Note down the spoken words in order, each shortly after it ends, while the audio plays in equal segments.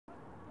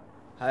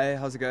Hey,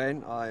 how's it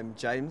going? I'm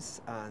James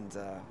and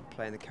I'm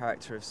playing the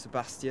character of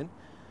Sebastian.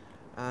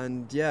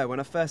 And yeah, when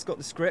I first got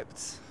the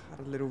script, I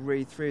had a little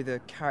read through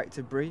the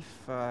character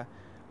brief.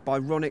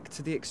 Byronic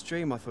to the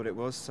extreme, I thought it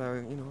was.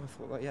 So, I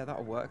thought, like, yeah,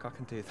 that'll work. I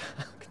can do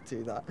that. I can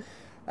do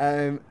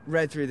that.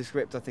 Read through the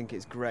script, I think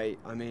it's great.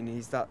 I mean,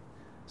 he's that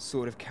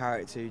sort of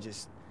character who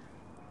just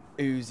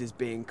oozes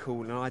being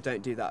cool, and I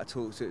don't do that at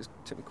all. So it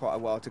took me quite a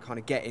while to kind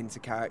of get into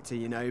character,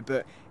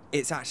 but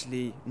it's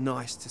actually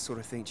nice to sort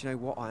of think, you know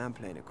what, I am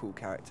playing a cool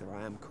character,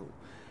 I am cool.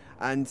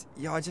 And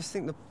yeah, I just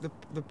think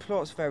the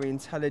plot's very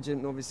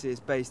intelligent. Obviously it's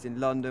based in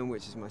London,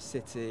 which is my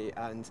city,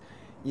 and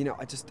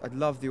I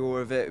love the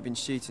aura of it. We've been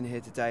shooting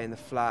here today in the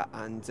flat,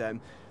 and the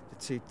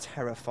two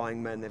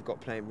terrifying men they've got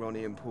playing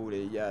Ronnie and Poole,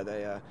 yeah,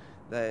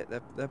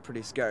 they're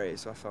pretty scary,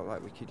 so I felt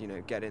like we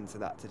could get into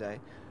that today.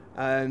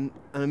 And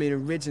I mean,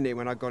 originally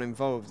when I got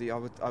involved,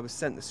 I was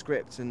sent the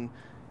script, and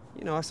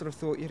I sort of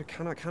thought,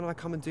 can I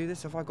come and do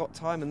this? Have I got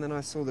time? And then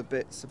I saw the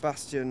bit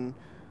Sebastian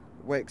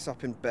wakes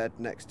up in bed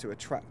next to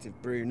attractive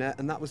brunette,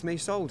 and that was me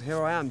sold.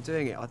 Here I am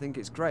doing it. I think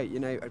it's great.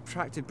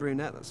 Attractive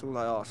brunette, that's all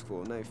I ask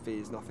for. No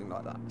fees, nothing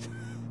like that.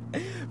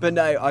 But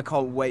no, I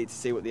can't wait to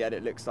see what the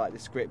edit looks like. The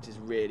script is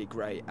really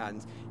great,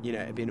 and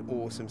it'd be an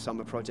awesome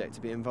summer project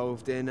to be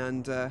involved in,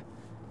 and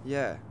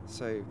yeah,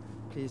 so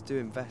please do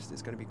invest.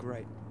 It's going to be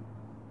great.